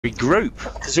regroup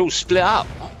because they're all split up.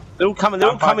 They're all coming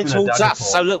towards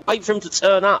us. So look, wait for them to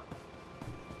turn up.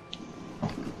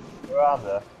 Where are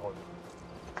they?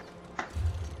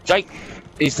 Jake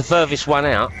is the furthest one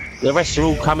out. The rest are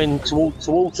all coming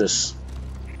towards us.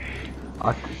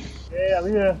 Yeah, I'm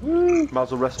here. Might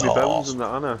as well rest my bones and that,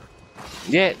 Anna.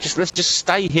 Yeah, let's just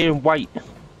stay here and wait.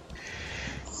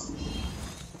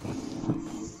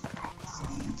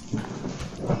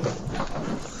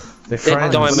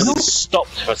 Their diamond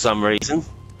stopped for some reason.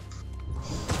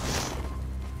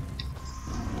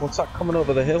 What's that coming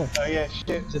over the hill? Oh yeah,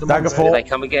 shit. Daggerfall. Here they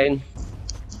come again.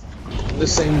 The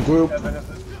same group.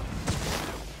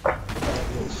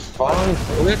 Fine.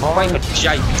 We're waiting for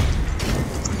Jake.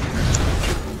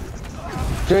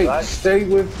 Jake, stay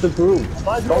with the group.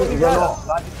 Don't run off.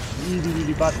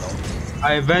 Really bad now.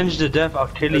 I avenged the death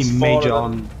of killing Major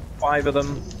on 5 of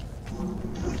them.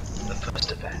 the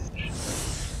first avenge.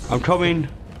 I'm coming.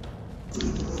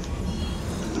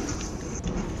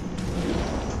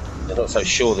 They're not so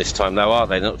sure this time though, are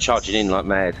they? They're not charging in like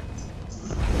mad.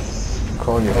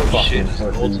 Calling you fucking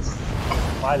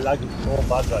My lag is so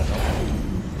bad right now.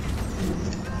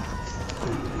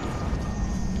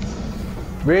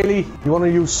 Really? You want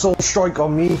to use Soul Strike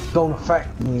on me? Don't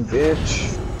affect me,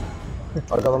 bitch.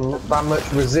 I got that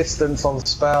much resistance on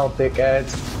spell, dickhead.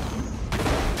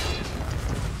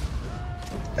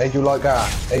 Hey, do you like that?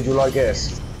 Hey, do you like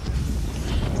this?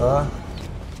 Huh?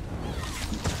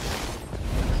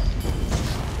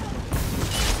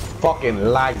 Fucking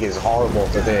lag is horrible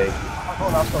today.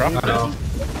 I know.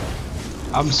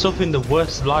 I'm suffering the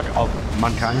worst lag of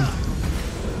mankind.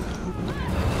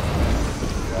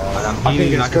 And I'm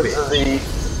healing like a bit.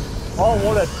 Oh,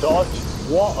 what a dodge!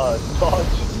 What a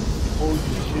dodge! Holy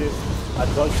shit! I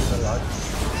dodged in a lag.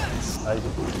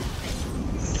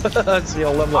 See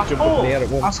all them lot jumping up in the air at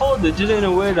once. I thought they did it in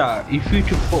a way that if you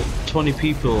could put 20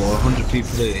 people or 100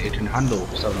 people in, it can handle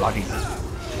without lagging.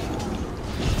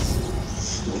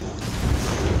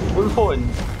 We're reporting.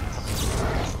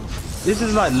 This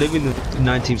is like living in the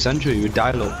 19th century with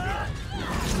dial-up.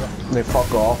 They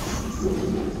fuck off.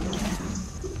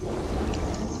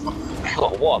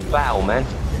 God, what a battle, man.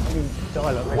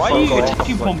 Why are you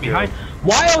attacking from behind?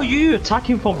 Why are you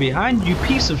attacking from behind, you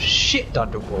piece of shit,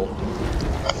 Dodgeball?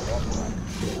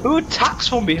 Who attacks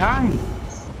from behind?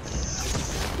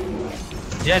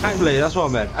 Yeah, exactly, that's what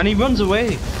I meant. And he runs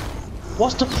away.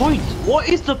 What's the point? What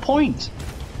is the point?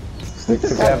 Stick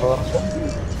together.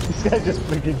 This guy just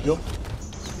freaking jumped.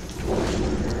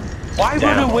 Why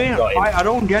run away and fight? I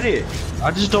don't get it.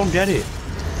 I just don't get it.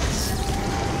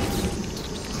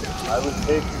 I will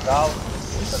take it out.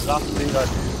 It's the last thing I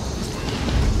do.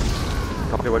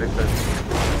 Can't do anything.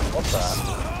 What's that?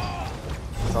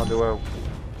 Can't do well.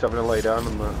 Just having to lay down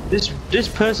and that. This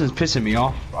person's pissing me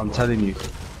off, I'm telling you.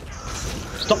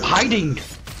 Stop hiding!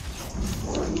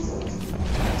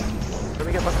 Can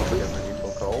we get back up again then, you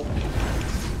fuck all?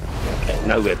 Okay,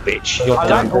 nowhere, bitch. You're I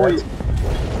done. like you.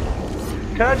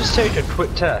 Can I just take a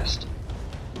quick test?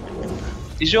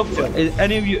 Is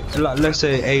any of you, like, let's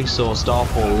say ESO or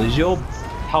Starfall, is your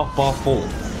health bar full?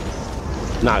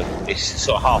 No, it's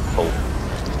sort of half full.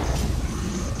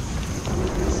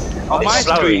 On my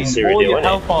screen, all your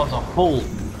health bars are full.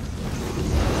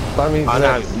 That means I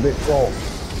know. a bit full.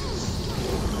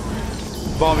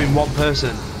 Barring one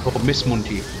person called Miss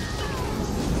Monkey.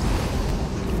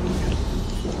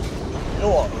 You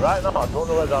know what? Right now, I don't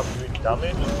know whether I'm doing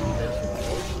damage.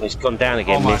 It's gone down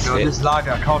again, Oh my missed god, it. this lag,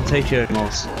 I can't take it anymore.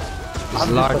 This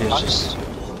lag is just...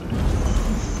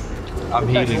 I'm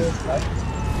healing.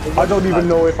 I don't even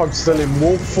know if I'm still in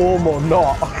wolf form or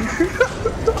not.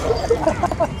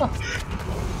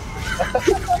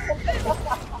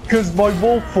 Because my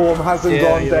wolf form hasn't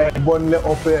gone down one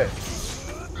little bit.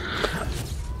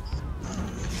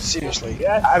 Seriously.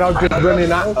 Yes. And I'm just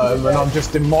running at them and I'm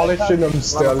just demolishing them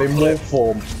still in wolf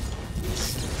form.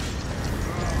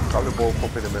 Got the ball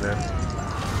up in a minute.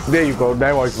 There you go,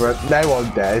 now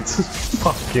I'm dead.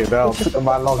 Fucking hell, took them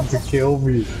that long to kill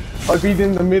me. I've been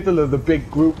in the middle of the big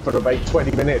group for about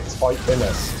 20 minutes fighting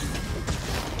us.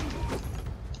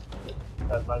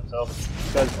 That's myself.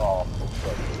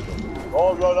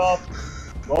 Oh, run off!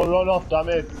 Run off, damn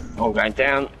it! Oh, going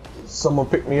down. Someone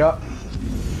pick me up.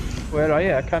 Where are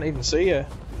you? I can't even see you.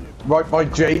 Right by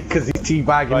Jake, because he's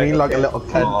teabagging me like a little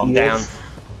cunt. Oh, I'm down.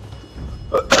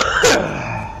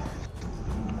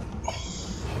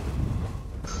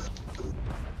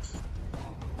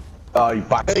 Oh, he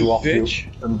backed you off, bitch.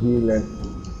 you. I'm healing.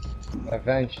 I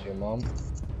avenged you, Mom.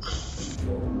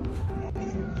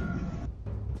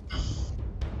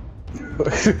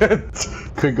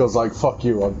 Kringo's like, fuck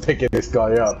you, I'm picking this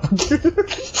guy up. He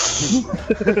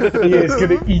is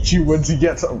gonna eat you once he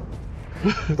gets him.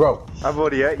 Bro. I've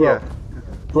already ate Bro.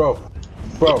 you.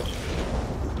 Bro.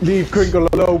 Leave Kringle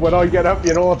alone when I get up,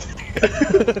 you know what?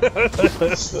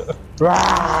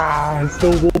 Rah,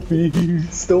 still wolfy.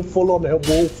 Still full on that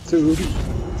wolf too.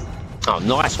 Oh,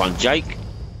 nice one, Jake.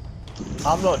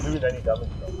 I'm not doing any damage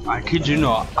though. I kid you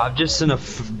not, I've just seen a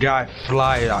guy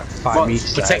fly like 5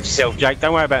 meters. Protect yourself, Jake.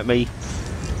 Don't worry about me.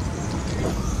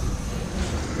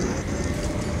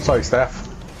 Sorry, Steph.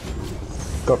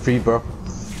 Got feed, bro.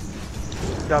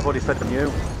 Yeah, I've already fed on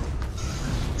you.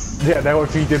 Yeah, now I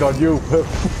feeded on you.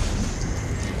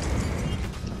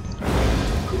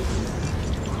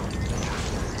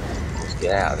 Let's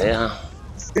get out of there.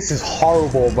 This is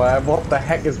horrible, man. What the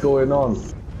heck is going on?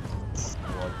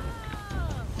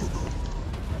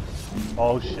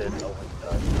 Oh shit, oh my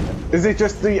god. Is it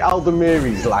just the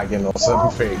Aldmeri's lagging or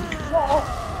something?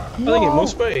 I think it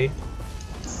must be.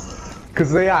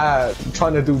 Because they are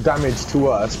trying to do damage to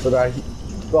us, but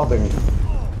Robin,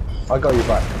 I got you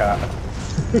back, cat.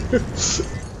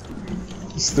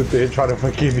 Stood there trying to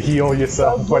fucking heal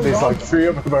yourself when there's like 3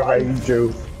 of them around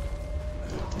you.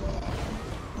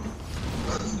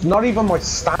 Not even my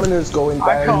stamina's going down.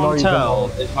 I not can't even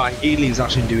tell if my healing's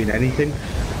actually doing anything.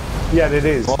 Yeah, it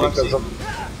is. Because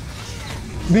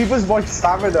Neither's my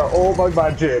stamina or my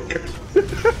magic.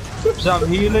 So I'm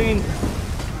healing.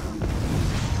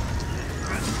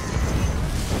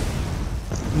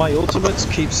 My ultimate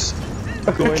keeps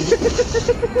going.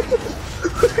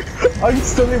 I'm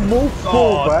still in wolf form,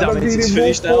 Oh, man. damn I've it, been it's in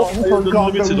finished wolf now. form for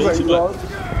Unlimited goddamn ultimate. long.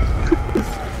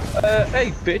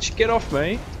 Hey, bitch, get off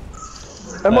me.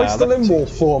 Am I still look in at wolf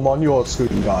form on your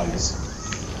screen, guys?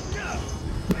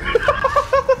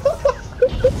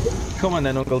 Come on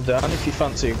then, Uncle Dan, if you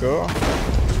fancy a go.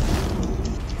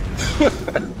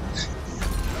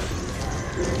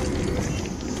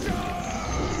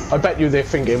 I bet you they're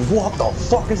thinking, what the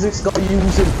fuck is this guy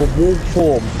using for wolf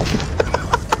form?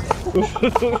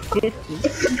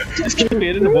 Just keep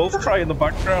hearing the wolf cry in the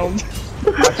background.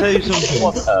 I'll tell you something.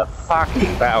 What a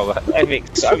fucking battle epic.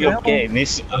 So you're getting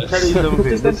this. I'll tell you something.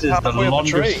 This is the halfway up the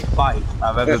tree. longest fight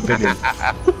I've ever been in.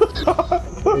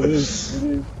 It is.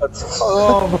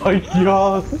 Oh my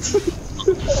god.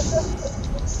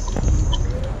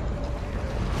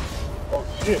 Oh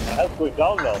shit, my health's going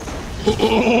down now.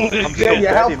 Yeah,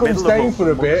 your health comes down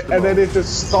for a bit and then it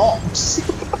just stops.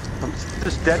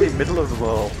 Just dead in the middle of the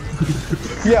wall.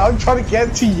 Yeah, I'm trying to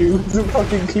get to you to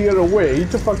fucking clear a way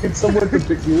to fucking someone to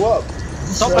pick you up.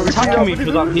 Stop attacking me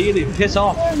because I'm healing. Piss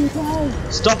off.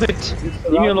 Stop it.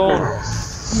 Leave me alone.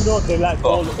 You know they like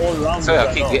all around So me I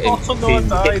right keep now.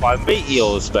 getting hit by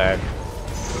meteors, man.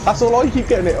 That's all I keep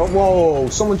getting it. Whoa,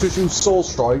 someone just used Soul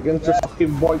Strike and just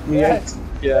fucking wiped me out.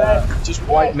 Yeah, just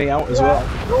wipe me out as well.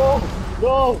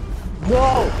 No!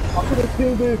 I could have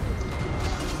killed him.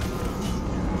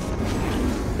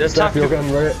 Steph, you're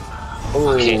getting right.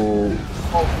 Oh.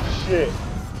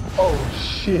 Oh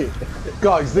shit.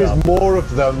 Guys, there's more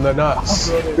of them than us.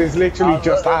 There's literally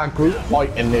just our group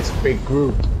fighting this big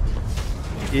group.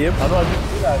 Yep. How do I just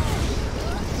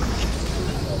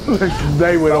do that?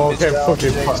 They would all get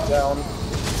fucking Jake's fucked. down.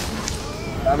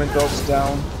 Diamond Dog's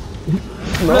down.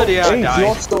 No, Bloody hell, hey, guys.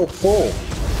 you're still full.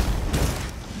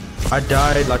 I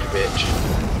died like a bitch.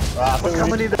 Look How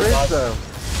many there is though?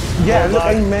 Yeah, look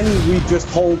how many we just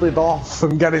hold it off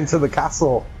and get into the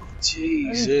castle.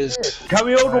 Jesus. Can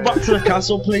we all go back to the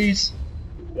castle, please?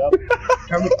 Yep.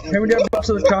 Can we get back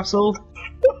to the castle?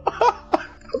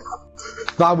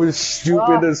 That was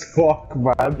stupid as fuck,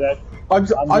 man. I'm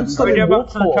still Can we in get back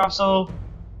wolf to the form. castle?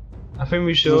 I think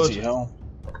we Bloody should. hell.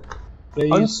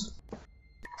 Please.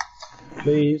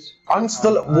 Please. I'm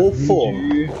still at wolf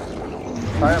form.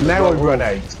 Now I've run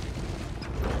out.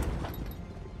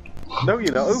 No,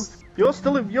 you know. You're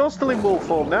still in wolf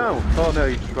form now. Oh no,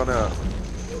 you've gone out.